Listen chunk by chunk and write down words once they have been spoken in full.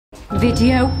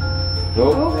Video.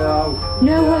 No. No.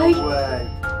 No way.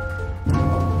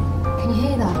 Can you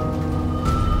hear that?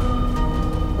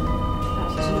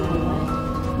 That's too loud.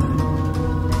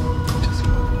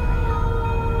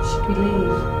 Should we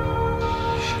leave?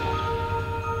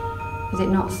 Is it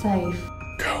not safe?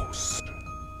 Ghost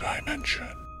dimension.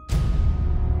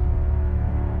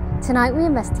 Tonight we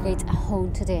investigate a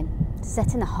haunted inn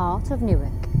set in the heart of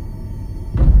Newark.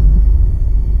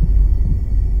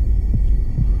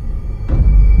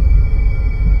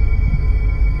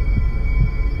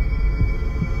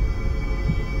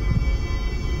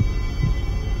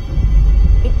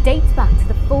 It dates back to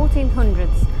the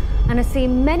 1400s and has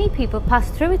seen many people pass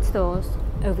through its doors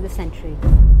over the centuries.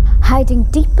 Hiding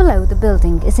deep below the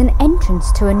building is an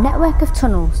entrance to a network of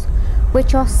tunnels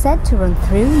which are said to run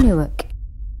through Newark.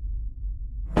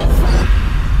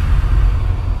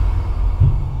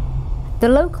 The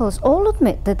locals all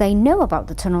admit that they know about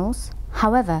the tunnels.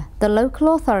 However, the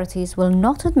local authorities will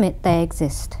not admit they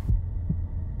exist.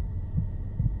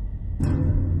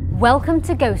 Welcome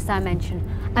to Ghost Dimension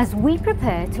as we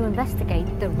prepare to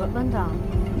investigate the Rutland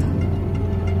Arms.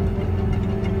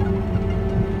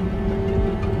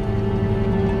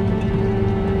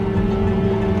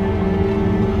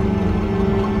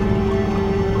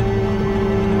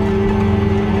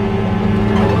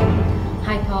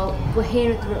 We're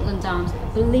here at the Rutland Arms.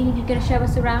 I believe you're going to show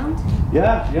us around?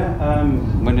 Yeah.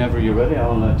 Whenever you're ready,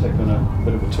 I'll take on a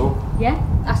bit of a tour. Yeah?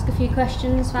 Ask a few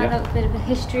questions, find out a bit of the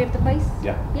history of the place?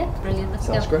 Yeah. Yeah, brilliant. Let's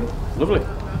go. That's great. Lovely.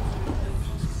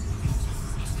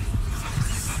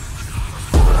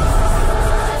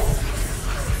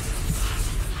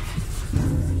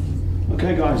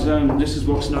 Okay guys, this is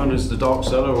what's known as the dark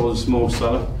cellar or the small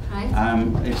cellar.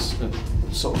 Right. It's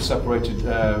sort of separated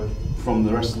from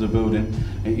the rest of the building.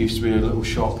 It used to be a little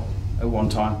shop at one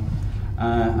time,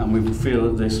 and we feel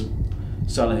that this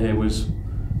cellar here was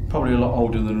probably a lot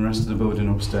older than the rest of the building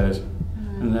upstairs,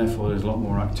 and therefore there's a lot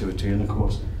more activity. And of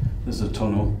course, there's a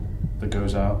tunnel that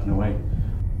goes out and away.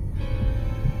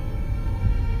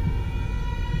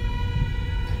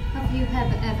 Have you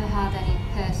ever had any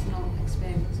personal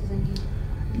experiences in here?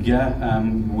 Yeah,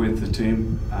 with the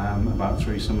team, about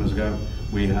 3 summers ago,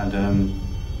 we had an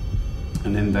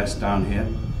invest down here,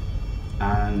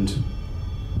 and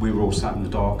we were all sat in the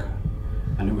dark,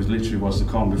 and it was literally the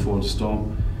calm before the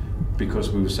storm, because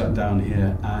we were sat down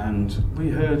here and we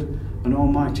heard an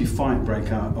almighty fight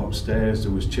break out upstairs.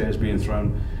 There was chairs being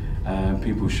thrown,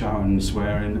 people shouting and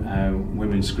swearing,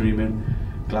 women screaming,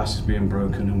 glasses being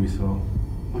broken, and we thought,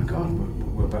 oh my God,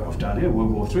 we're better off down here.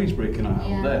 World War III's breaking out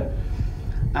up there.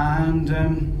 And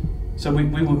so we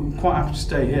were quite happy to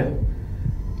stay here.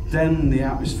 Then the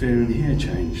atmosphere in here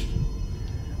changed,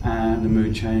 and the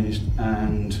mood changed,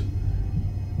 and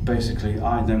basically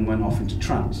I then went off into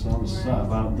trance. I was sat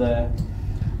about there.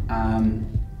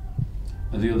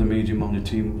 The other medium on the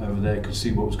team over there could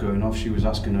see what was going off. She was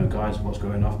asking her guides what's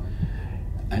going off,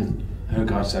 and her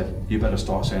guide said, you better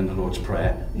start saying the Lord's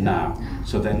Prayer now.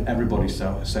 So then everybody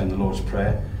started saying the Lord's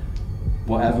Prayer.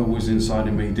 Whatever was inside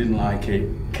of me didn't like it,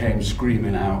 came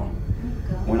screaming out.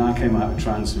 When I came out of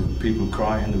trance, there were people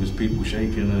crying, there was people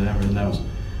shaking and everything else.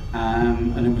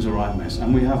 And it was a right mess.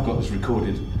 And we have got this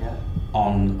recorded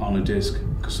on a disc,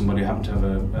 because somebody happened to have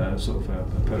a sort of a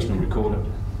personal recorder.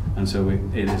 And so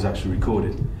it is actually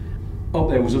recorded. Up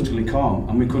there was utterly calm,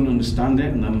 and we couldn't understand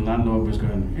it, and then the landlord was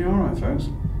going, you all right, folks?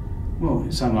 Well,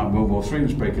 it sounded like World War III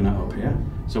was breaking out up here.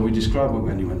 So we described it,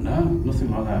 and he went, no,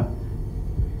 nothing like that.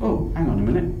 Oh, hang on a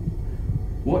minute.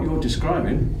 What you're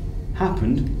describing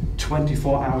happened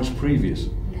 24 hours previous.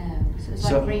 No, so it's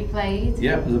like replayed?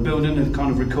 Yeah, the building had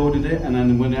kind of recorded it, and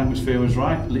then when the atmosphere was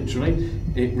right, literally,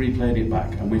 it replayed it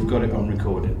back, and we've got it on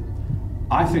recording.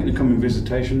 I think they come in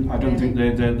visitation. I don't think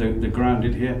they're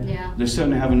grounded here. Yeah. They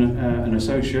certainly have an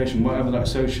association, whatever that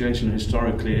association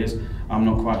historically is, I'm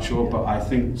not quite sure, but I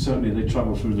think certainly they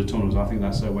travel through the tunnels. I think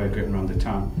that's their way of getting around the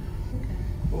town.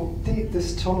 Well,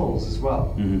 there's tunnels as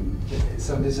well.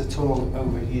 So there's a tunnel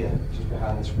over here, just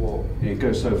behind this wall. It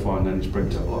goes so far and then it's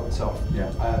bricked up. Blocked off. Yeah.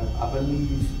 I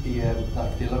believe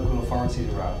the local authorities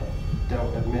around here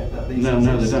don't admit that these No,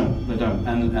 exist. they don't.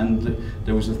 And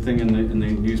there was a thing in the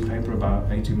newspaper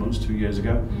about 18 months, 2 years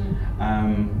ago,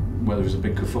 where there was a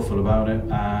big kerfuffle about it.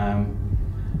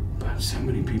 But so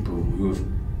many people who have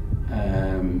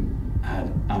had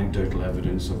anecdotal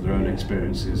evidence of their own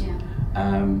experiences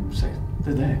say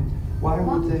they're there. Why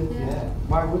would they?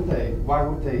 Why would they? Why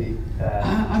would they?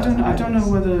 I don't know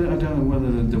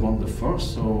whether they want the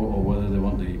fuss or whether they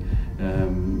want the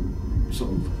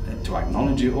sort of to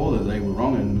acknowledge it, or that they were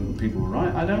wrong and people were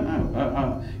right. I don't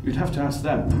know. You'd have to ask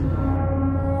them.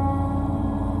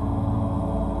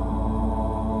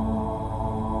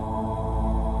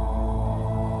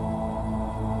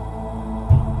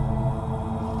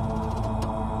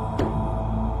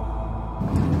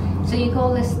 So you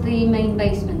call this the main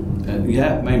basement?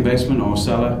 Yeah, main basement or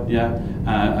cellar. Yeah,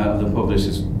 the pub. This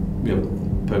is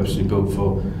purposely built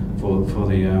for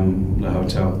the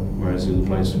hotel, whereas the other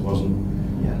place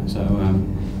wasn't. Yeah. So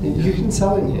you can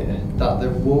tell in here that the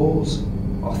walls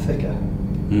are thicker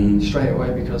straight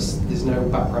away because there's no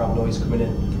background noise coming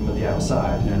in from the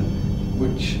outside. Yeah.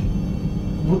 Which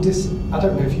would this? I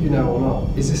don't know if you know or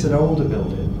not. Is this an older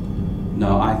building?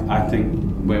 No, I think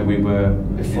where we were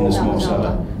Before, in the small that was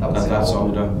cellar, older. that's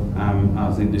older.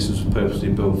 I think this was purposely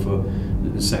built for.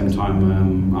 At the same time,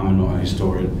 I'm not a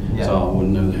historian, so I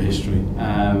wouldn't know the history.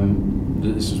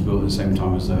 This was built at the same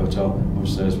time as the hotel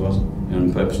upstairs was,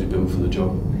 and purposely built for the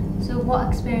job. So what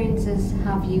experiences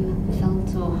have you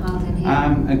felt or had in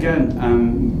here?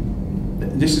 Again,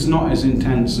 this is not as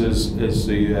intense as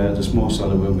the small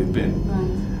cellar where we've been,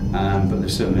 Right. but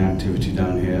there's certainly activity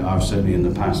down here. I've certainly in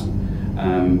the past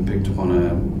picked up on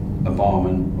a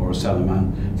barman or a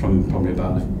cellarman from probably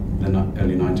about the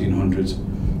early 1900s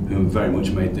who very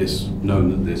much made this known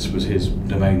that this was his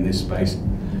domain, this space,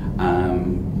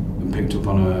 and picked up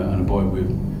on a boy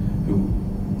who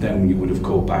then you would have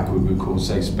called back, we would call,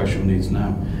 say, special needs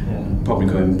now. Yeah. Probably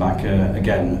going back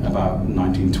again about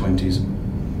 1920s.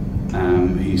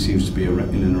 He seems to be in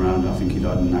and around. I think he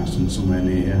died in an accident somewhere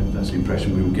near here. That's the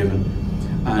impression we were given.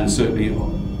 And certainly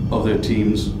other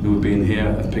teams who have been here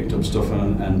have picked up stuff,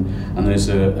 and there's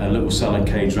a little cellar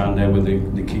cage around there where they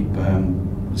keep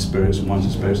spirits and wines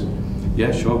and spirits.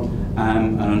 Yeah, sure.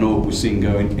 And I know we're seeing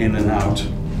going in and out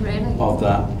of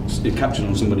that. It captured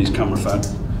on somebody's camera phone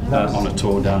on a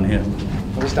tour down here.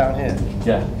 What's down here?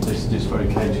 Yeah, this very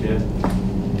cage here.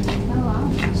 Oh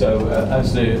wow. So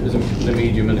as the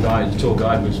medium and the tour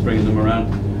guide was bringing them around,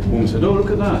 one said, "Oh, look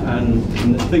at that!" And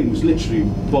the thing was literally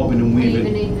bobbing and weaving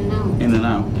in and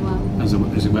out Wow. as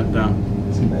it went down.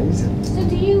 It's amazing. So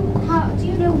do you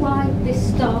know why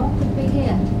this star could be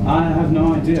here? I have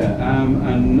no idea,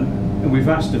 and we've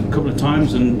asked it a couple of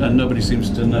times, and nobody seems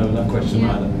to know that question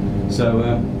either.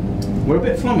 So we're a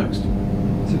bit flummoxed.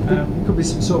 So it could be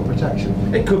some sort of protection.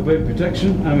 It could be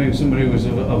protection. I mean, somebody who was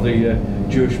of the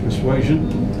Jewish persuasion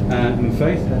and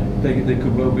faith, they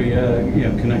could well be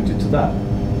connected to that,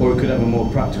 or it could have a more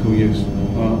practical use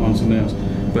on something else.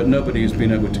 But nobody has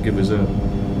been able to give us a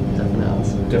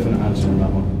definite answer on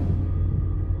that one.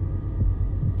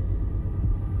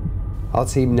 Our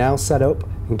team now set up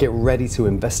and get ready to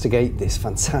investigate this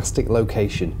fantastic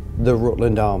location, the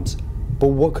Rutland Arms. But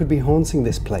what could be haunting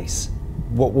this place?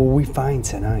 What will we find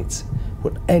tonight?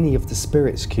 Will any of the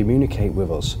spirits communicate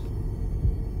with us?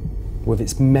 With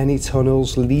its many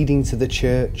tunnels leading to the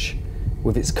church,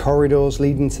 with its corridors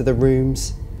leading to the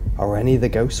rooms, are any of the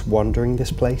ghosts wandering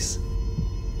this place?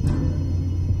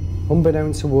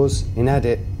 Unbeknown to us, in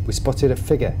edit, we spotted a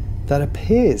figure that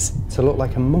appears to look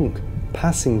like a monk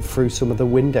passing through some of the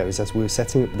windows as we were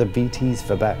setting up the VTs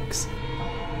for Bex.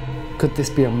 Could this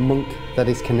be a monk that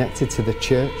is connected to the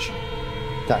church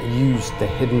that used the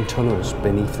hidden tunnels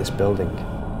beneath this building?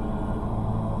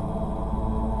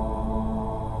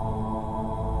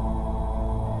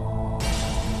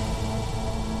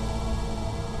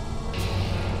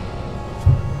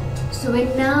 So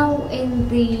we're now in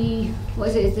the, what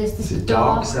is it? Is this It's a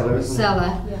dark dark cellar, isn't it?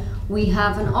 cellar? Yeah. We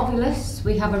have an obelisk,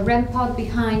 we have a REM pod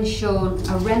behind Sean,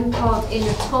 a REM pod in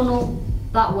a tunnel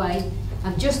that way.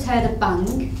 I've just heard a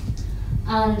bang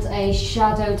and a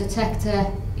shadow detector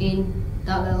in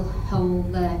that little hole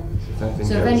there.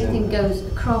 So if anything goes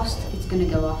across, it's going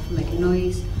to go off and make a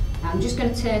noise. I'm just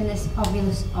going to turn this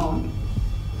obelisk on.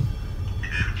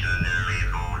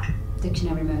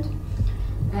 Dictionary mode.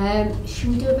 Should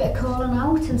we do a bit of calling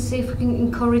out and see if we can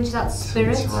encourage that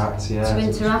spirit to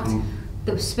interact?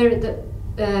 The spirit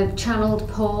that channeled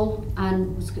Paul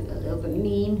and was a little bit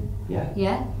mean. Yeah.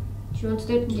 Yeah? Do you want to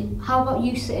do it? How about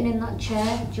you sitting in that chair?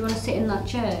 Do you want to sit in that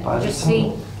chair? By the Just see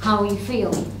tunnel. how you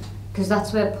feel. Because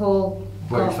that's where Paul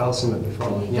Where got. you felt something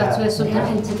before. That's where something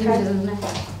hinted to, isn't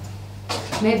it?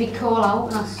 Maybe call out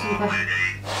and ask some questions.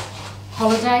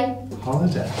 Holiday?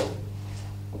 Holiday?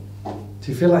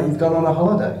 Do you feel like you've gone on a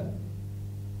holiday?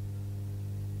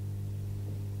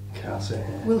 Can't sit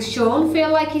here. Will Sean feel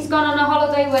like he's gone on a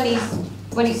holiday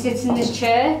when he sits in this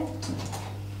chair?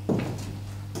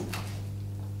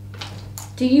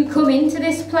 Do you come into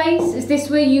this place? Is this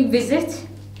where you visit?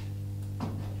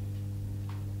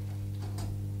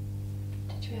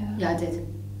 Did you hear that? Yeah, I did.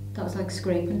 That was like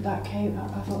scraping. That came, I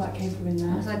thought that came from in That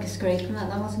there. was like a scraping like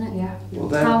that, wasn't it? Yeah. Well,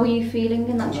 then, How are you feeling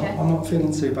in that chair? I'm not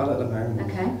feeling too bad at the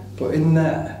moment. Okay. But in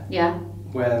there, Yeah.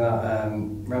 where that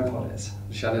REM pod is,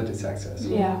 the shadow detectors,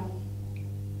 Yeah.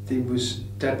 there was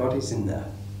dead bodies in there.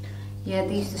 Yeah,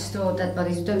 they used to store dead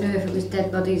bodies. I don't know if it was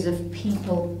dead bodies of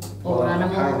people or Well,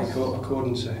 animals. apparently,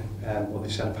 according to what they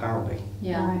said, apparently,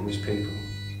 Yeah. it was people.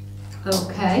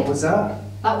 Okay. What was that?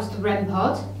 That was the REM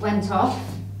pod. Went off.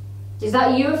 Is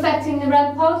that you affecting the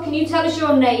REM pod? Can you tell us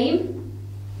your name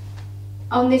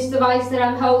on this device that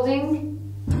I'm holding?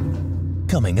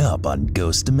 Coming up on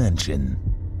Ghost Dimension.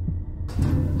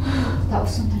 That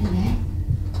was something in there.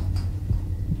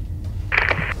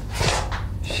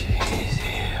 She's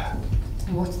here.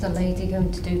 And what's the lady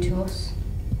going to do to us?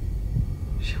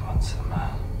 She wants the man.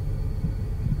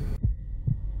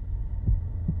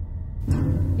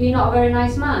 You're not a very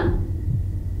nice man.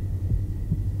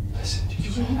 Listen, did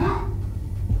you hear hear that?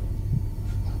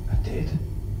 I did.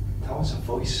 That was a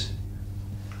voice.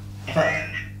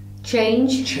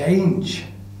 Change. Change.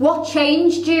 What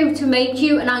changed you to make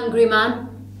you an angry man?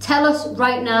 Tell us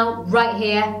right now, right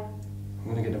here. I'm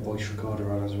gonna get a voice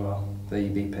recorder on as well. The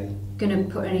EVP. Gonna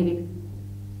put an EVP.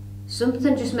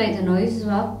 Something just made a noise as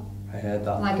well. I heard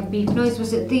that. Like a beep noise.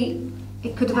 Was it the...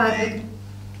 It could have either...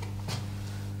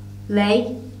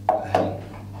 Lay.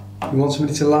 You want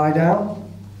somebody to lie down?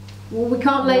 Well, we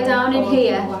can't lay down in Or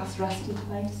here. the last resting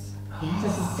place. Yes.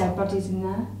 There's dead bodies in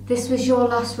there. This was your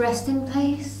last resting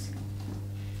place.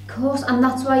 Of course, and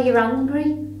that's why you're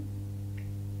angry.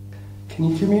 Can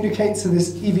you communicate to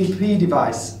this EVP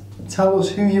device? Tell us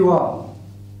who you are.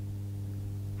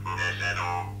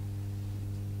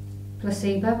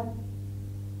 Placebo.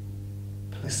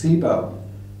 Placebo.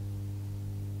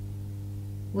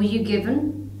 Were you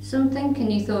given something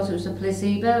and you thought it was a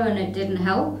placebo and it didn't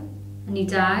help and you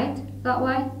died that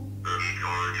way?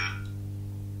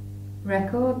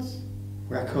 Records.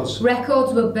 Records.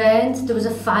 Records were burned. There was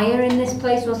a fire in this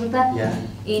place, wasn't there? Yeah.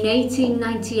 In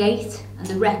 1898,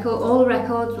 and all the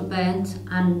records were burnt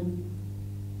and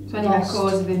So any lost.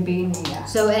 records of him being here?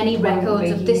 So any Won't records be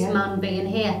of this here. man being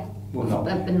here Will not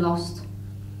have been lost.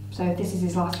 So if this is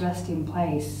his last resting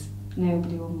place,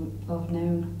 nobody will have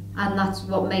known. And that's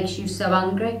what makes you so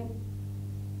angry.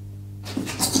 Did you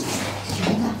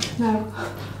hear that? No.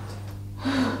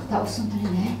 That was something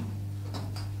in there.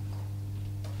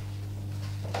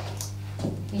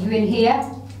 Are you in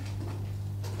here?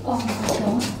 Oh my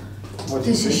god. What do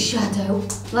you There's a think? shadow,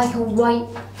 like a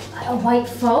white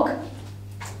fog.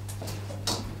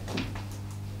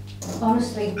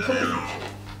 Honestly,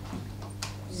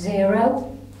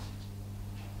 zero.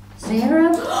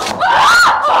 Zero.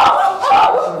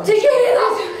 Did you hear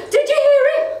that? Did you hear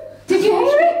it? Did you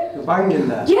hear it? You're banging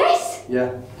there? Yes.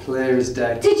 Yeah, clear as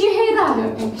day. Did you hear that?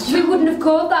 Yeah. We wouldn't have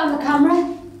caught that on the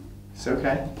camera. It's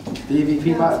okay. The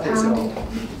EVP might have picked it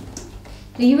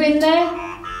up. Are you in there?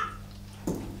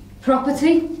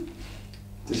 Property?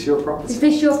 This is your property. Is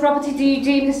this your property? Do you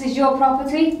deem this is your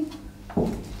property?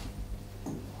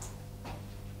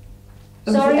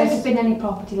 Sorry. Has there been any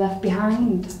property left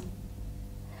behind?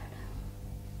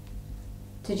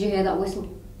 Did you hear that whistle?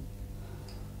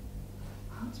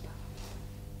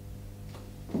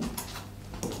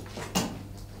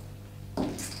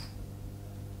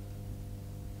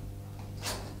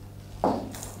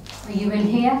 Are you in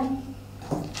here?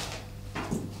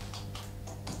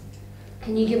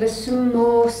 Can you give us some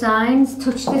more signs?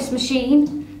 Touch this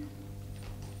machine.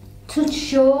 Touch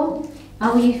Sean.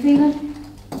 How are you feeling?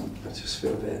 I just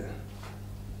feel a bit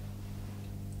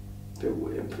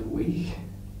weak.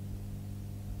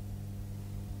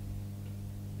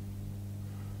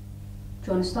 Do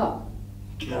you want to stop?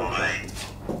 No.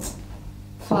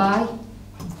 Fly.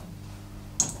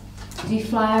 Do you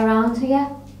fly around here?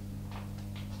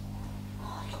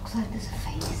 Oh, it looks like there's a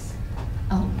face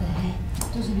out there,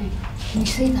 doesn't it? Can you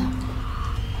see that?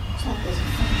 Looks like there's a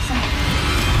face out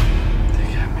there.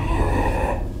 They got me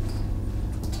here.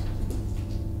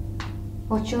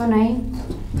 What's your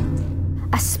name?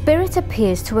 A spirit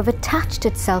appears to have attached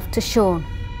itself to Sean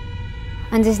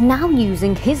and is now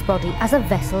using his body as a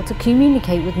vessel to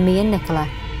communicate with me and Nicola.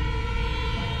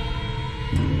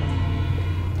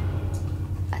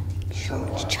 I think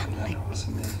Sean's channeling. That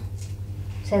wasn't me.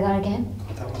 Say that again.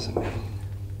 That wasn't me.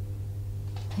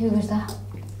 Who was that?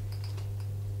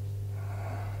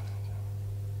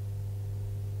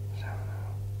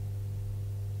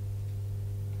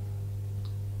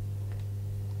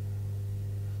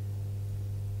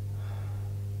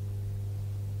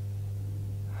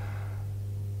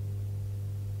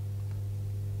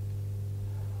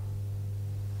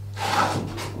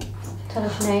 Tell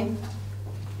us your name.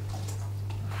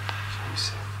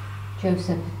 Joseph.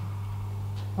 Joseph.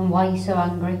 And why are you so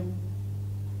angry?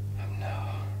 No.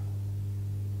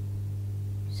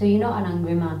 So you're not an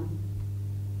angry man?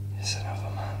 It's another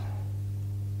man.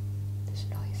 There's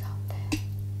noise out there.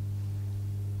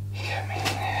 He got me in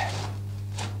here.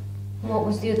 What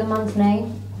was the other man's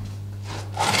name?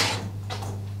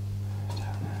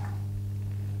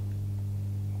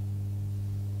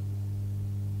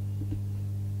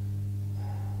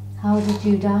 How did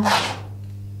you die?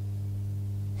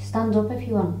 Stand up if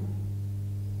you want.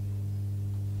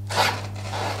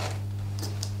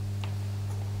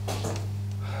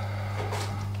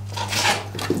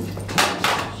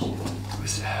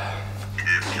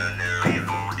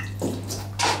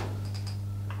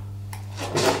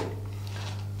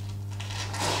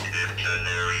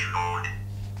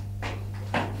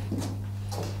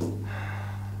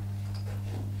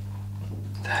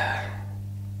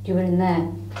 You were in there.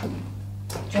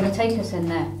 Do you want to take us in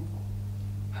there?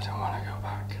 I don't want to go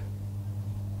back.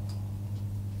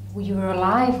 Well, you were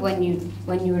alive when you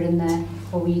were in there,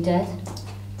 or were you dead?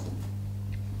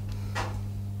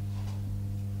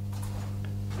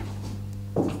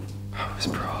 I was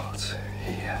brought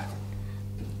here.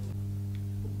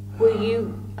 Will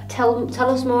you tell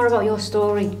us more about your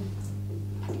story?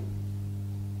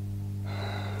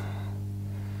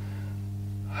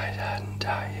 I didn't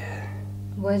die here.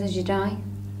 Where did you die?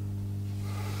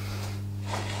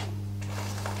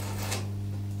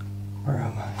 Where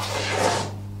am I?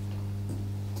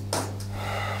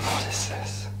 What is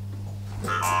this?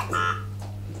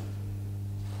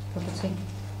 Property.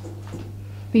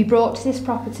 Were you brought to this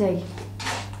property?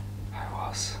 I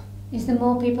was. Is there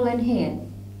more people in here?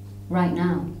 Right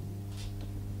now?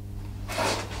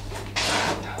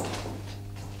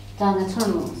 Down the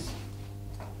tunnels?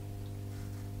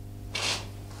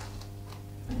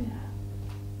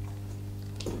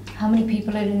 How many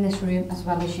people are in this room as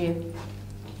well as you?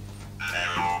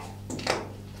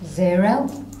 0?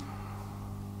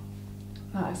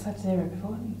 Oh, I said 0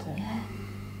 before, didn't I? Yeah.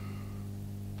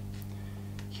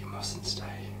 You mustn't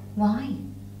stay. Why?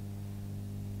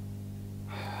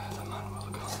 The man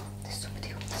will come. There's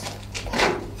somebody else.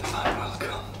 The man will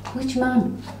come. Which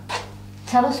man?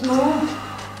 Tell us more.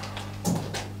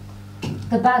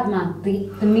 The bad man,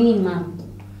 the mean man.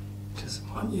 He doesn't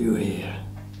want you here.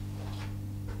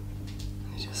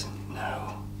 He doesn't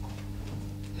know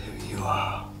who you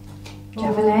are. Do you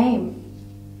have a name?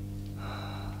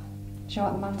 Do you know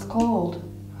what the man's called?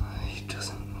 He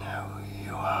doesn't know who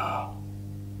you are.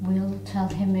 We'll tell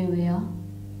him who we are.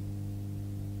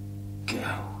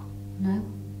 Go. No?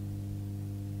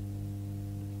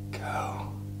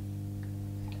 Go.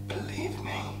 Believe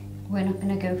me. We're not going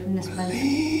to go from this place.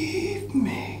 Believe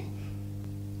me.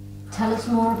 Tell us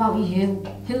more about you,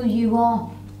 who you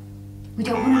are. We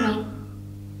don't want to know.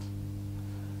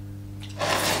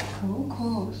 Oh, of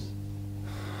course.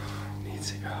 Need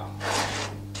to go.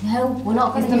 No, we're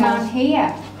not going Is to the go. man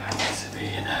here? I need to be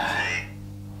in there.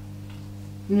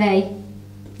 Lay.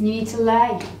 You need to lay.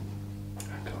 I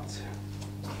got to.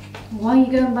 Why are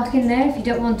you going back in there if you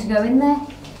don't want to go in there?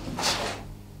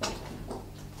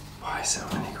 Why so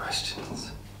many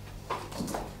questions?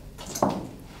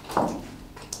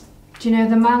 Do you know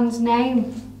the man's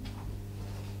name?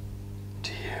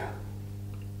 Do you?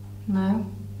 No.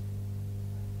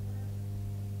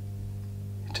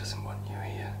 He doesn't want you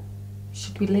here.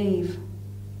 Should we leave?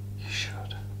 You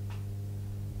should.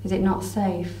 Is it not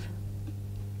safe?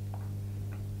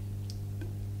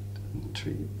 Didn't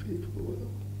treat people well.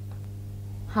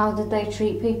 How did they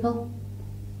treat people?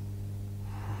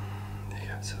 They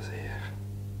kept us here.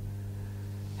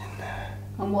 In there.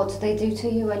 And what did they do to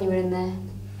you when you were in there?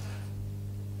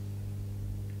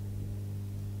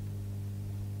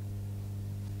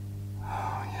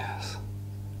 Oh, yes.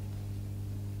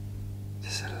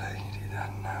 There's a lady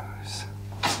that knows.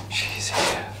 She's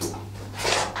here.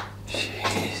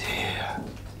 She's here.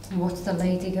 And what's the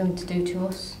lady going to do to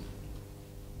us?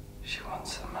 She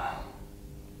wants a man.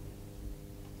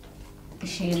 Is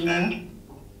she in there?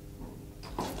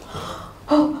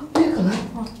 Oh,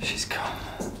 Nicola. She's come.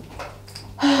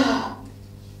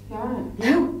 You alright?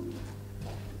 No.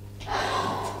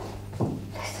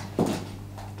 Listen.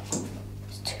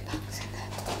 There's 2 bags in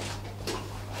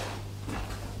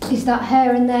there. Is that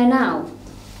her in there now?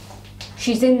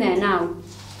 She's in there now.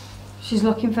 She's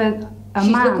looking for a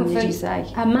She's man, looking did for you say?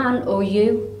 a man or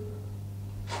you?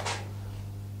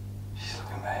 She's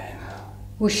looking at him.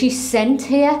 Was she sent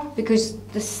here? Because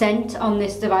the scent on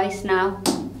this device now.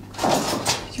 Do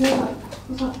you hear that?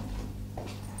 What's that?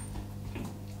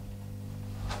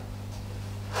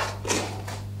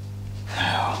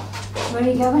 No. Where are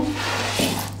you going?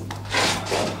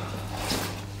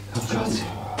 I've got to.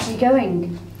 Where are you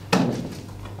going?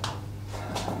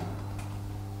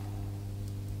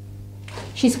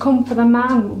 She's come for the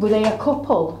man. Were they a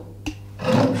couple?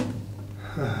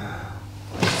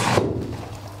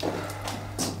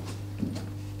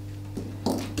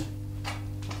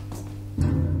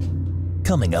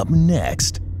 coming up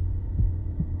next.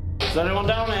 Is there anyone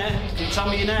down here? Can you tell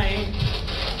me your name?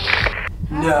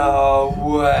 No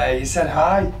way, he said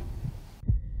hi.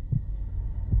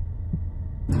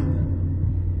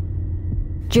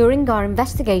 During our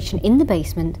investigation in the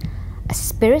basement, a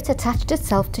spirit attached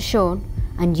itself to Sean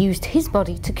and used his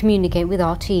body to communicate with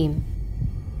our team.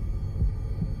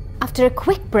 After a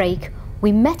quick break,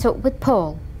 we met up with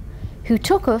Paul, who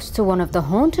took us to one of the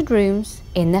haunted rooms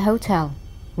in the hotel,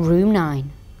 room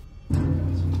 9.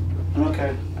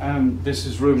 Okay, this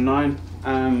is room 9.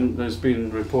 There's been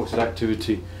reported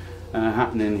activity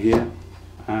happening here.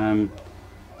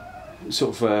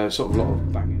 Sort of a lot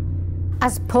of banging.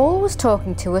 As Paul was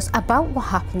talking to us about what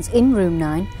happens in room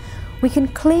 9, we can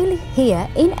clearly hear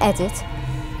in edit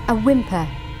a whimper.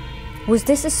 Was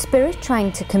this a spirit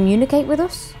trying to communicate with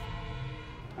us?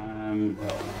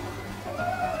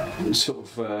 Sort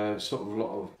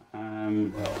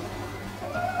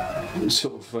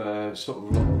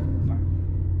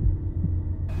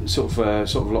of a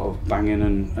lot of banging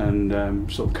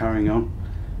and sort of carrying on,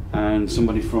 and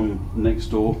somebody from next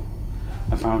door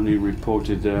apparently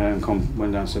reported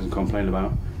went downstairs and complained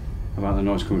about the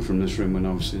noise coming from this room when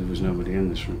obviously there was nobody in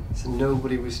this room. So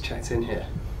nobody was checked in here?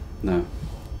 No,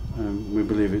 we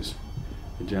believe it's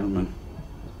a gentleman.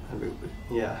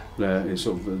 Yeah. It's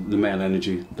sort of the male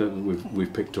energy that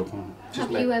we've picked up on. Have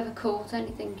you ever caught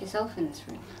anything yourself in this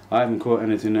room? I haven't caught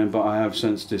anything in, but I have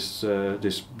sensed this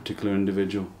particular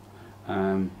individual.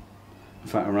 In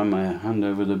fact, I ran my hand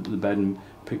over the bed and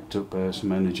picked up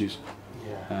some energies.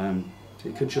 Yeah. So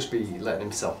he could just be letting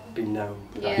himself be known.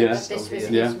 Yeah, Yeah. this was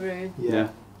his room. Yeah.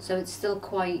 So it's still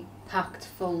quite packed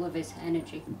full of his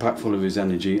energy. Packed full of his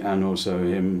energy, and also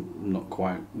him not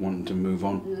quite wanting to move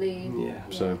on. Leave. Yeah.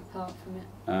 So apart from it.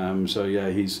 So yeah,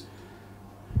 he's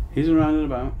around and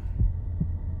about.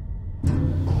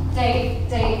 Dave,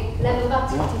 level of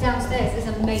activity downstairs is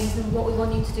amazing. What we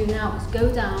want you to do now is go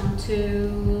down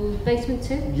to basement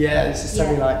 2. Yeah, it's a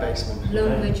semi-light basement. Low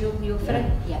vigil, you're free?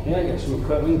 Yeah. Yeah, get some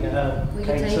equipment, get a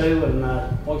K2 and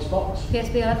voice box.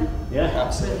 PSB 11? Yeah.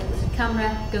 Absolutely. Brilliant.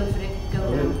 Camera, go for it,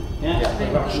 go down. Yeah,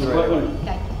 grab some equipment.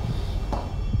 Okay.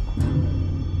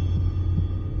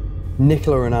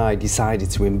 Nicola and I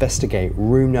decided to investigate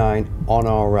room 9 on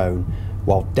our own,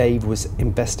 while Dave was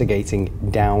investigating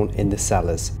down in the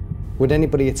cellars. Would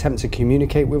anybody attempt to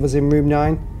communicate with us in room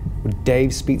 9? Would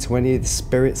Dave speak to any of the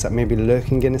spirits that may be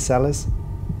lurking in the cellars?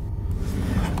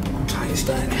 Tight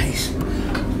staircase.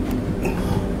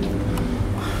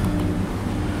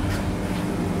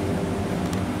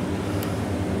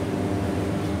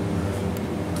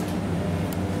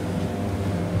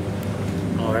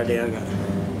 Already I got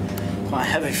quite a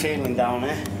heavy feeling down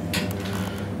here.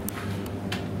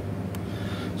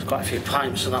 There's quite a few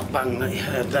pipes, so that bang that you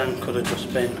heard then could have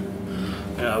just been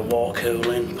water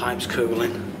cooling, pipes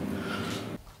cooling.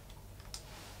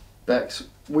 Bex,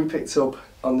 we picked up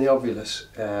on the Ovulus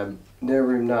near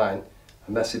room 9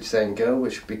 a message saying girl,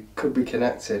 which could be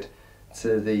connected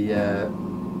to the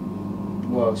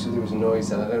well, so there was a noise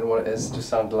then. I don't know what it is, it just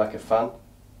sounded like a fan.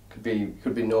 Could be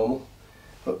normal.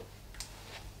 But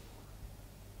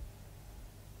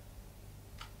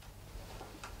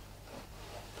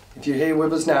if you're here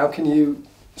with us now, can you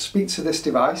speak to this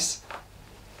device?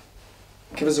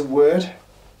 Give us a word.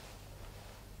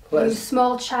 Are you a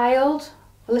small child?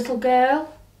 A little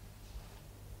girl?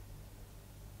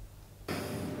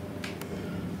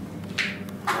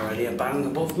 Already a bang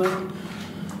above me,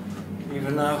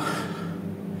 even though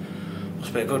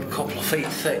must be a good couple of feet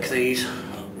thick, these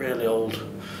really old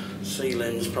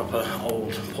ceilings, proper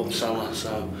old pub cellar,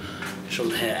 so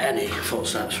shouldn't hear any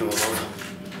footsteps from above.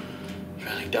 It's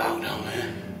really dark down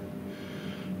here.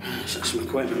 Set some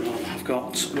equipment on. I've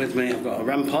got with me, I've got a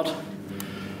REM pod,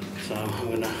 so I'm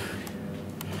going to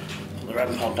put the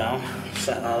REM pod down,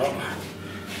 set that up.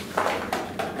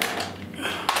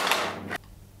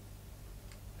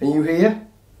 Are you here?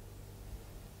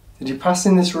 Did you pass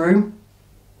in this room?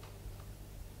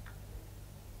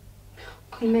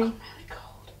 You mean? Really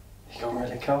cold. You got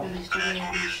really cold. My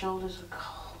shoulders are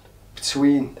cold.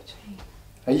 Between.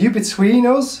 Are you between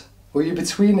us? Or are you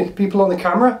between the people on the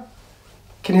camera?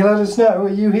 Can you let us know? Are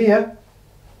you here?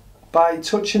 By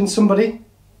touching somebody?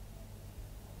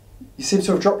 You seem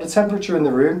to have dropped the temperature in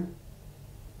the room.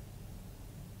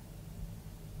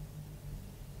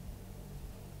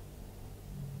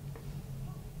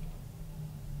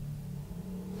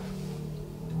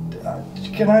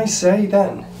 Can I say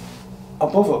then,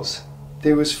 above us,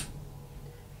 there was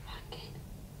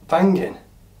banging,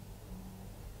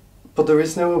 but there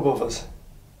is no above us.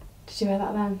 Did you hear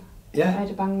that then? I Yeah, heard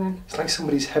a bang then. it's like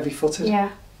somebody's heavy-footed. Yeah.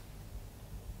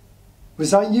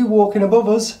 Was that you walking above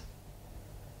us?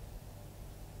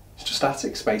 It's just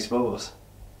attic space above us.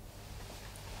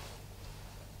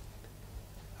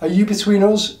 Are you between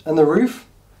us and the roof?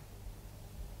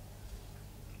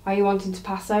 Are you wanting to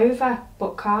pass over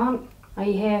but can't? Are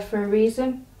you here for a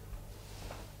reason?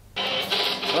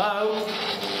 Hello?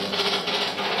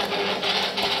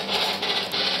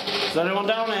 Is there anyone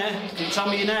down here? Can you tell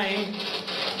me your name?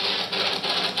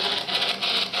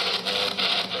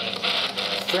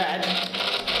 Fred?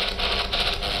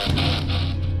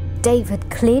 Dave had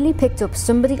clearly picked up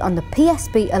somebody on the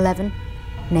PSB 11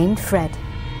 named Fred.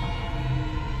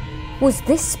 Was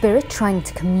this spirit trying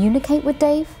to communicate with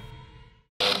Dave?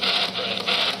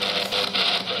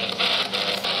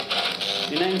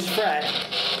 Your name's Fred?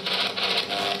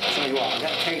 Tell you what, I'll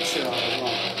get K2 on as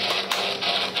well.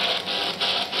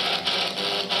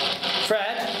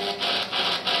 Fred?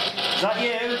 Is that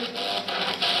you?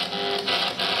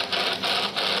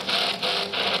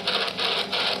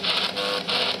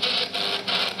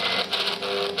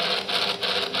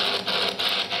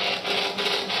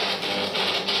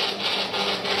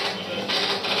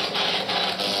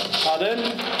 Pardon?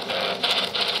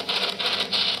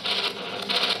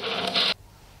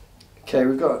 Okay,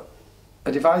 we've got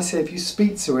a device here. If you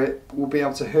speak to it, we'll be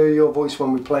able to hear your voice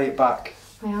when we play it back.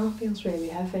 My arm feels really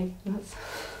heavy. That's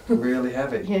Really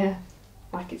heavy. yeah,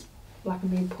 like I'm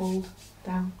being pulled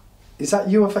down. Is that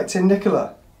you affecting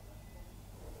Nicola?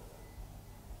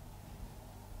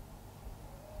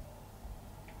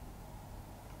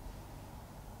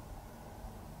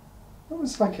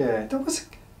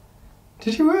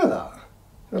 Did you hear that?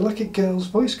 It was like a girl's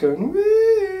voice going,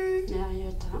 wee. Yeah, I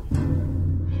heard that.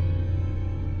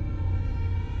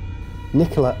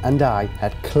 Nicola and I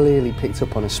had clearly picked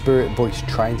up on a spirit voice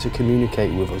trying to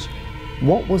communicate with us.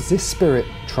 What was this spirit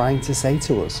trying to say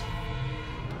to us?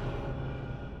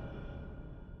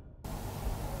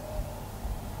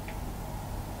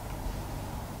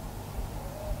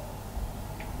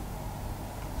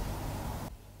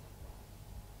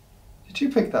 Did you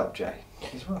pick that up, Jay?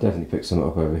 As well? Definitely picked some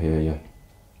up over here, yeah.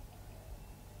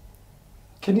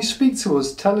 Can you speak to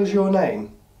us? Tell us your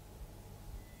name.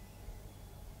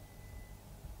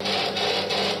 Do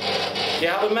you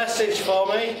have a message for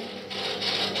me?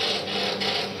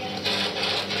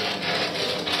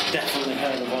 Definitely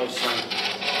heard the voice then.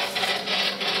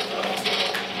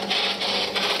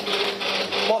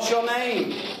 What's your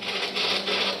name?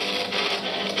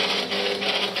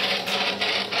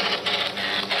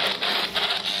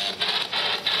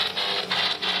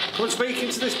 Come and speak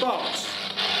into this box.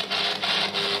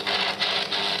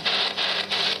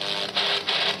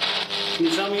 Can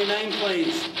you tell me your name,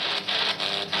 please?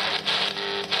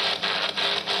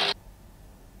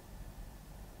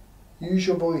 Use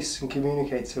your voice and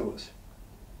communicate to us.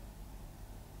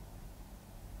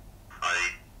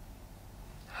 Hi.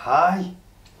 Hi?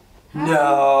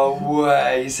 No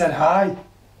way. You said hi.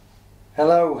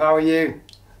 Hello, how are you?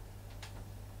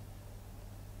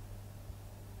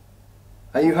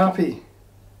 Are you happy?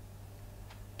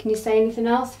 Can you say anything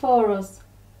else for us?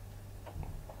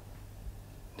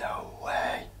 No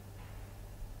way.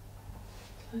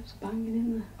 It's banging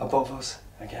in there. Above us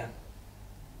again.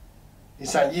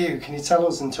 Is that you? Can you tell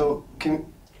us and talk? It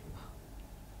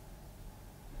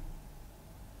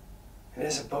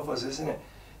is above us, isn't it?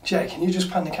 Jay, can you just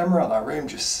pan the camera out that room,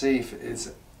 just see if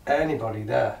it's anybody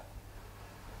there?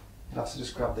 You'll have to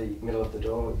just grab the middle of the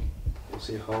door. You'll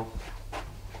see a hole.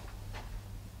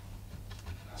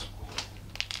 That's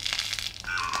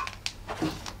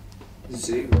weird.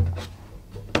 Zoo.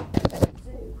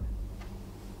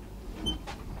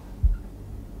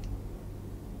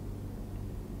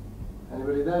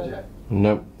 Anybody there, Jay?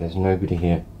 Nope, there's nobody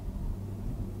here.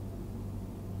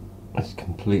 It's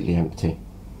completely empty.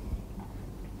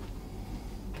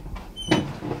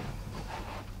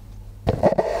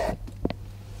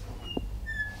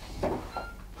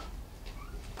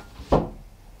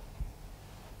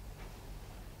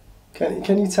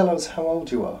 Can you tell us how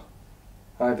old you are?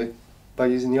 Either by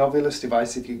using the Ovilus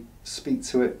device, if you speak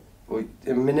to it, or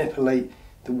manipulate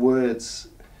the words,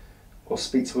 or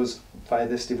speak to us via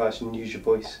this device and use your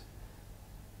voice.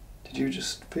 Did you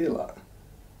just feel that?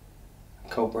 A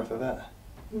cold breath of air?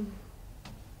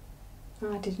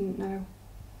 I didn't know.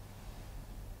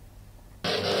 I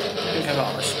think I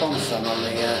got a response then on the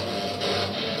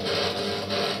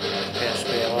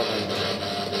PSB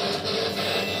 11.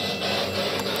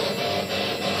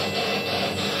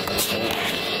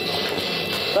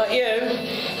 Is that you?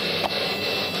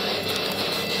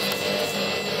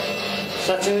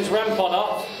 Setting this REM pod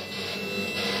off.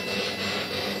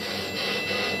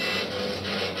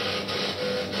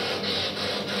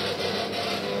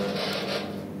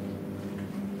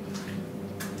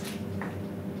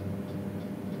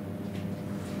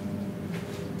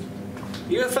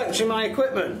 You affecting my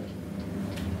equipment?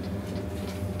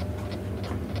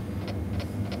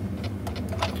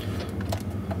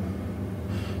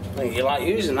 I think you like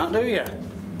using that, do you?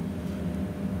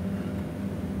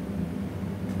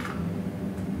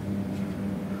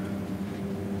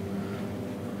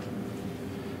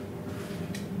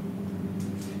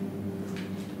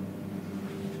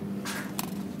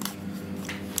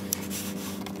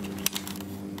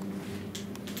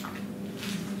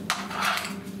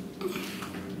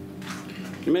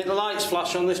 You make the lights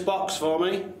flash on this box for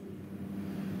me?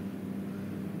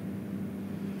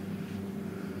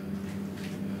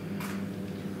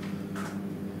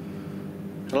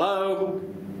 Hello?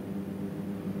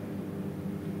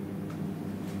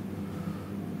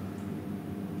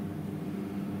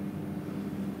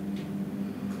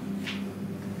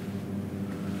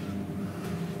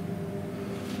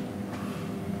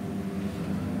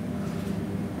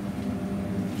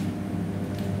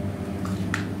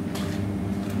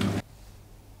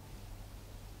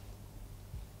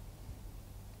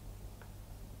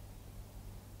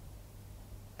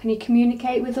 Can you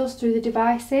communicate with us through the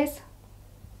devices?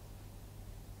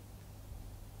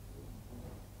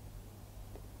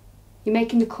 You're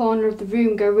making the corner of the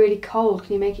room go really cold.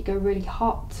 Can you make it go really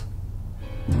hot?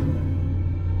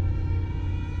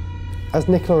 As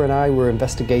Nicola and I were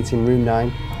investigating room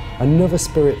 9, another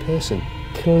spirit person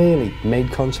clearly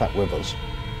made contact with us.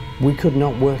 We could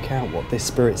not work out what this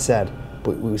spirit said,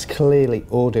 but it was clearly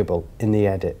audible in the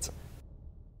edit.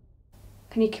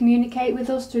 Can you communicate with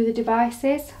us through the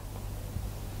devices?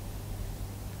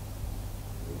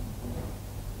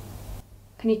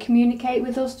 Can you communicate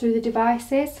with us through the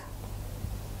devices?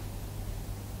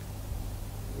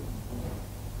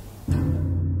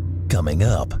 Coming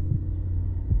up.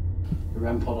 The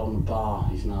REM pod on the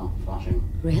bar is now flashing.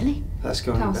 Really? Let's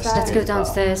go and Downstairs. Let's investigate. go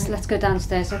downstairs. Let's go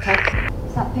downstairs, okay.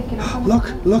 Is that picking up on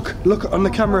Look on the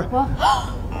camera. What?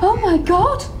 Oh my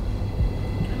God!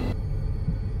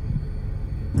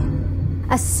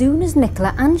 As soon as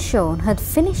Nicola and Sean had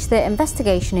finished their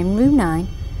investigation in room 9,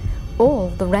 all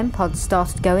the REM pods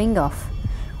started going off,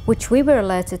 which we were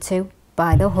alerted to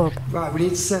by the hub. Right, we need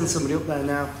to send somebody up there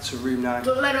now to room 9.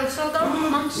 Don't let us go,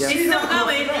 Mum. Yeah. It's still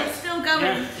going, it's still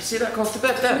going. You see that cost of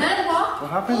bed there? No, what? What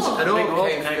happened? An orb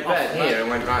came through the bed here and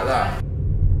went like that.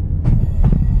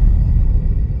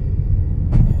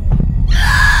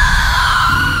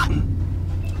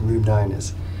 Room 9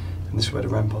 is, and this is where the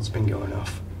REM pod's been going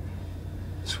off.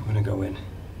 So we're going to go in.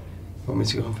 Want me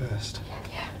to go in first?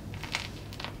 Yeah.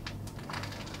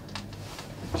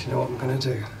 Do you know what I'm going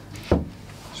to do?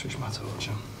 Switch my torch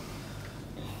on.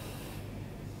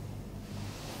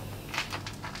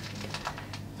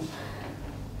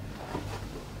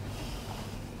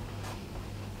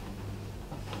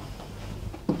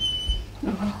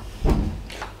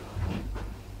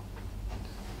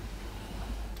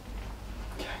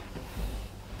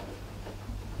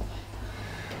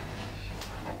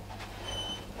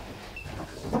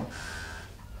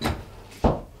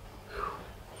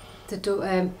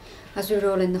 As we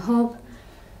were all in the hub,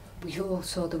 we all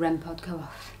saw the REM pod go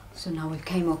off. So now we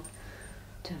came up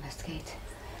to investigate.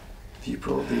 Have you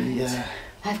brought the...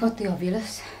 I've got the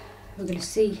ovulus. We're going to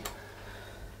see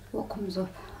what comes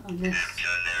up on this.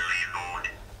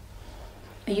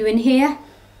 Are you in here?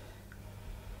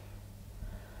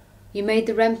 You made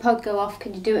the REM pod go off.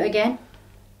 Can you do it again?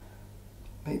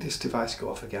 Make this device go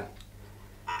off again.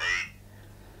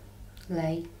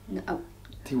 Lay. No.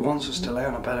 He wants us to lay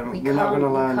on a bed, and we're not going to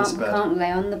lie on this We bed. can't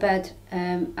lay on the bed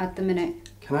at the minute.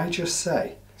 Can I just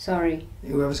say, Sorry.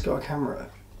 whoever's got a camera,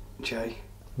 Jay,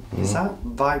 is that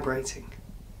vibrating?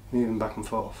 Moving back and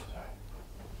forth?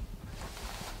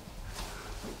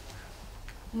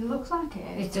 It looks like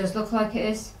it is. It does look like it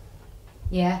is.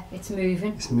 Yeah, it's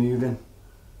moving. It's moving.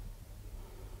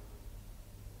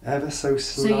 Ever so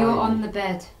So slightly. you're on the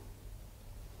bed.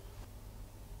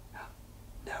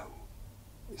 No.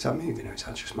 Is that moving or is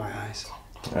that just my eyes?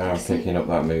 I'm picking up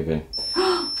that moving.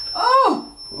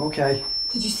 Oh! Okay.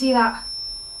 Did you see that?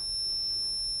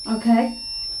 Okay.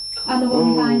 And the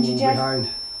one behind you, Jay. Behind.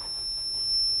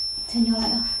 Turn your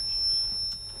light off.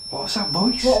 What was that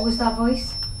voice? What was that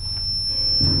voice?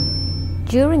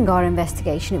 During our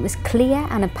investigation, it was clear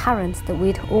and apparent that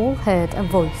we'd all heard a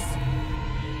voice.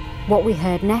 What we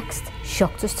heard next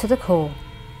shocked us to the core.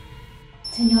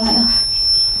 Turn your light off.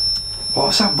 What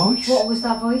was that voice? What was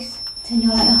that voice? Turn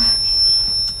your light off.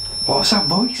 What was that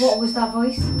voice? What was that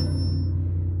voice?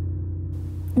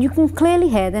 You can clearly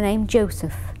hear the name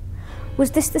Joseph.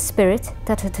 Was this the spirit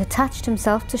that had attached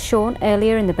himself to Sean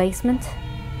earlier in the basement?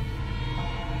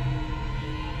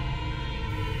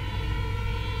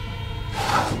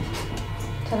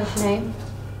 Tell us your name.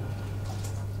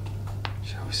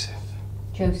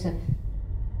 Joseph.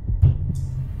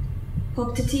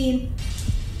 Up to team.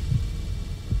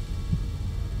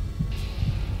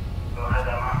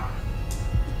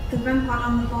 The REM pod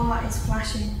on the bar is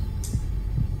flashing.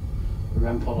 The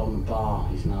REM pod on the bar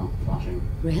is now flashing.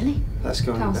 Really? Let's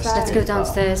go and Let's investigate. go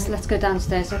downstairs. Let's go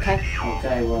downstairs. Okay.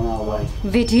 Okay, we're on our way.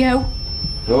 Video.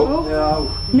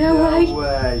 Oh. No way.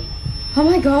 way. Oh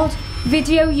my god.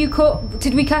 Video you caught.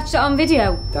 Did we catch that on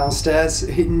video? Downstairs,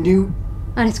 he knew.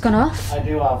 And it's gone off? I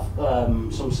do have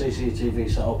some CCTV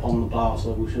set up on the bar,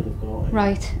 so we should have got it.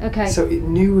 Right, okay. So it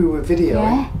knew we were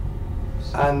videoing.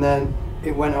 Yeah. And then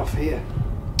it went off here.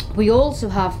 We also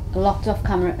have a locked off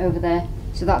camera over there,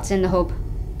 so that's in the hub.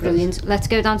 Brilliant. Let's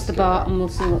go down to the bar and we'll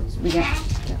see what we get.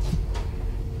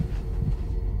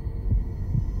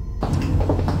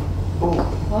 Oh,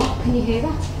 What? Can you hear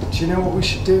that? do you know what we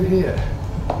should do here?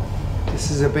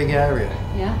 This is a big area.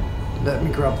 Yeah. Let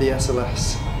me grab the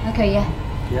SLS. Okay, yeah.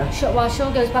 Yeah? While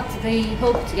Sean goes back to the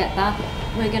hub to get that,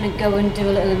 we're going to go and do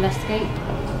a little investigate.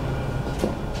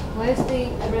 Where's the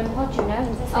REM pod, you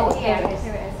know? Oh, here it is.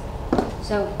 Here it is.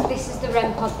 So this is the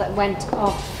REM pod that went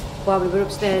off while we were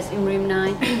upstairs in room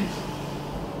 9.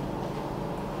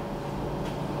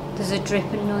 There's a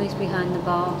dripping noise behind the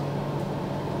bar.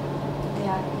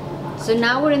 Yeah. So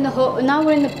now we're in the hut. Now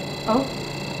we're in the. Oh,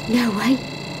 no way.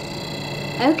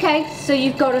 Okay, so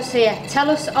you've got us here. Tell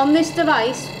us on this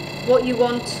device what you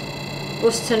want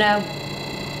us to know.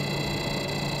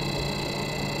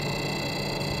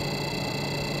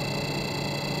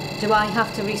 Do I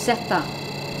have to reset that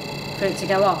for it to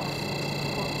go off?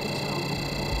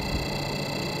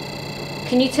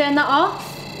 Can you turn that off?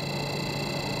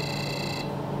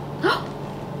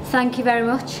 Thank you very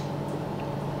much.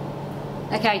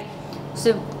 Okay,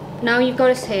 so now you've got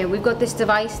us here. We've got this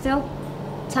device still.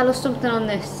 Tell us something on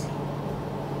this.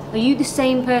 Are you the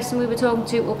same person we were talking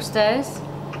to upstairs?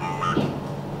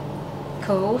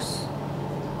 Course.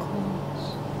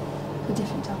 A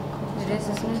different type of course. It is,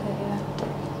 isn't it?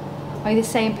 Yeah. Are you the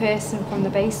same person from the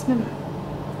basement?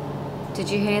 Did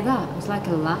you hear that? It was like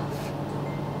a laugh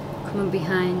coming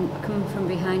from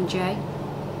behind Jay.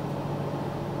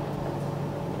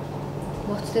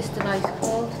 What's this device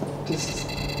called? Just.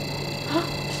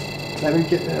 Let me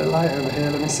get a light over here.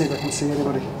 Let me see if I can see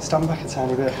anybody. Stand back a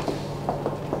tiny bit.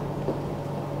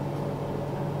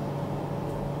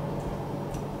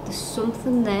 There's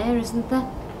something there, isn't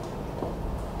there?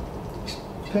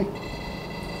 Pick.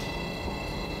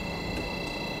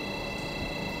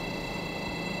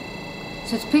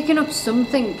 So it's picking up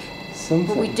something, Something.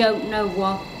 but we don't know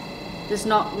what. There's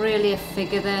not really a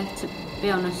figure there, to be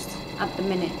honest, at the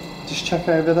minute. Just check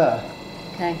over there.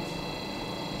 Okay.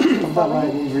 That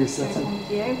might need resetting.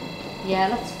 You? Yeah,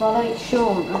 let's follow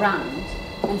Sean around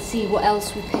and see what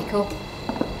else we pick up.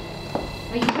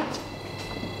 Are you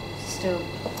still?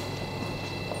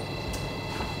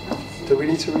 Do we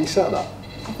need to reset that?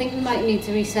 I think we might need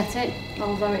to reset it.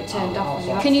 Although it turned off as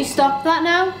well. Can you stop that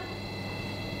now?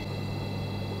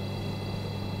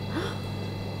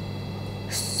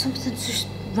 Something's just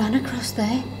ran across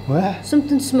there. Where?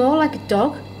 Something small, like a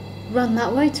dog, ran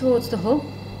that way towards the hub.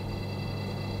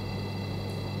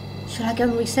 Should I go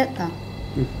and reset that?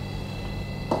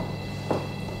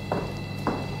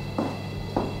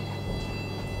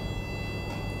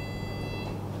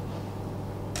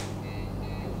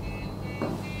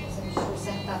 So we should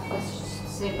reset that. Let's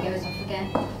just see if it goes off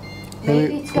again.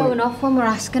 Maybe it's going off when we're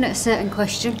asking it a certain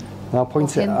question. I'll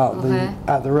point Or it him at or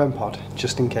the her. REM pod,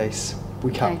 just in case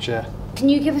we Okay. capture. Can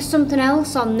you give us something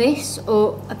else on this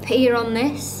or appear on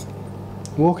this?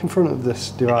 Walk in front of this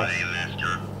device. Do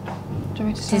you want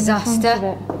me to stand in front of Disaster.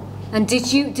 it? And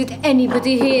did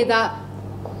anybody hear that?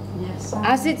 Yes.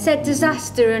 As it said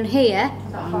disaster and here,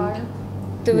 Is that fire?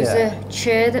 there was Yeah. a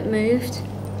chair that moved.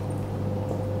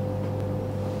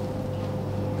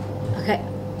 Okay,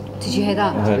 did you hear I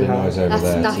that? heard a noise over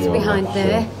there. That's to your behind left.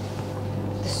 there.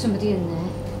 There's somebody in there.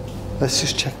 Let's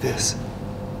just check this.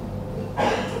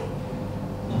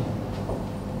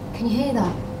 Can you hear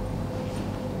that?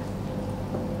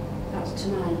 That's to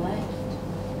my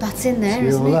left. That's in there, To your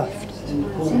isn't it? left. It's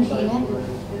in here.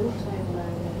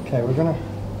 Okay, we're gonna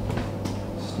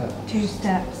step. 2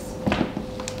 steps.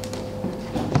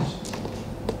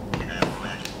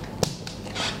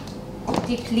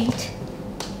 Deplete.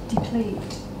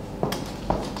 Deplete.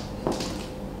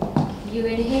 You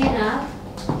in here now?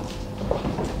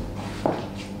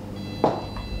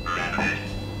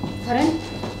 Pardon?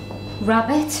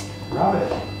 Rabbit?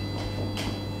 Rabbit.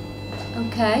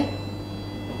 Okay.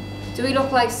 Do we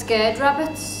look like scared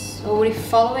rabbits? Or are we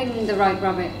following the right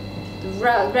rabbit? The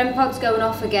REM pod's going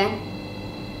off again.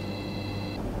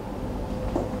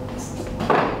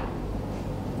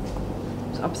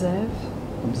 observe.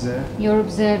 Observe. You're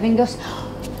observing us.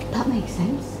 That makes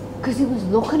sense. Because he was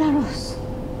looking at us.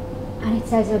 And it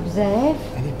says observe.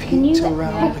 And he Can you peeked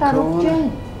around pick the that up, corner.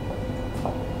 Jane?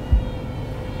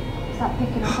 Is that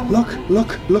picking up on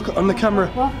Look on the camera.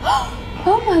 What?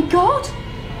 Oh my god!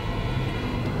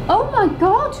 Oh my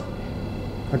god!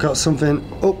 I got something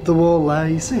up the wall there,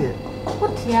 you see it?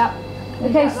 What? Yeah.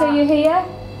 Okay, so you're here.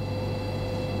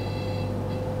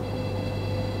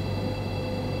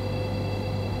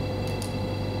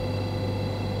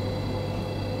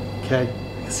 Okay,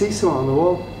 I can see something on the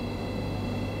wall.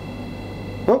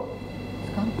 Oh,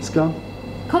 it's gone.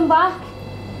 Come back.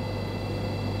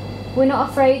 We're not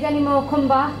afraid anymore, come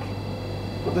back.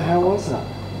 What the hell was that?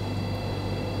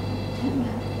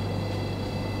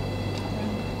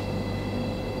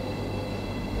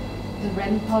 The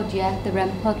REM pod, yeah, the REM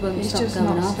pod won't stop just going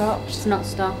not off. stopped. It's not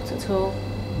stopped at all.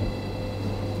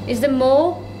 Is there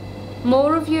more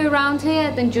of you around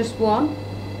here than just one?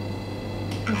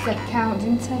 He said count,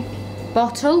 didn't he?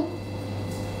 Bottle?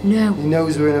 No. He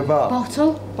knows we're in a bar.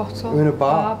 Bottle? Bottle. We're in a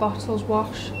bar. Bottles,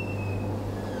 wash.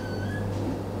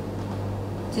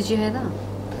 Did you hear that?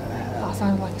 That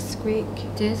sounded like a squeak.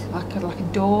 Did? Like a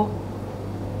door.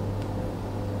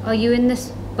 Are you in this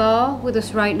bar with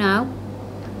us right now?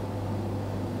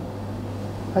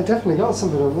 I definitely got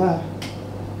something up there.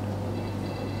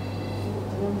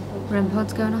 REM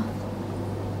pod's going off.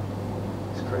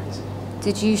 It's crazy.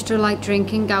 Did you used to like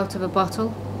drinking out of a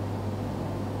bottle?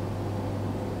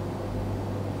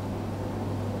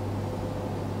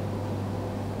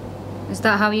 Is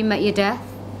that how you met your death?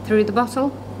 Through the bottle?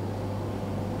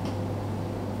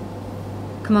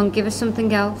 Come on, give us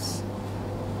something else.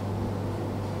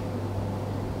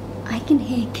 I can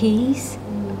hear keys.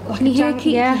 Like Can you hear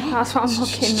keys? Yeah, that's what I'm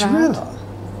looking Did you hear at. that?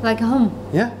 Like a hum.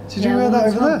 Yeah? Did you Yeah, hear that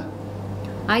that's over there?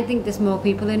 I think there's more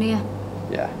people in here.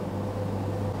 Yeah.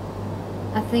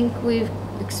 I think we've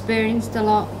experienced a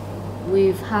lot.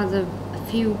 We've had a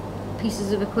few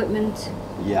pieces of equipment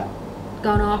Yeah.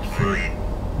 gone off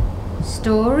and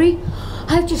story.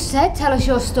 I've just said tell us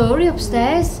your story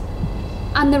upstairs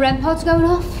and the REM pod's going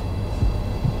off.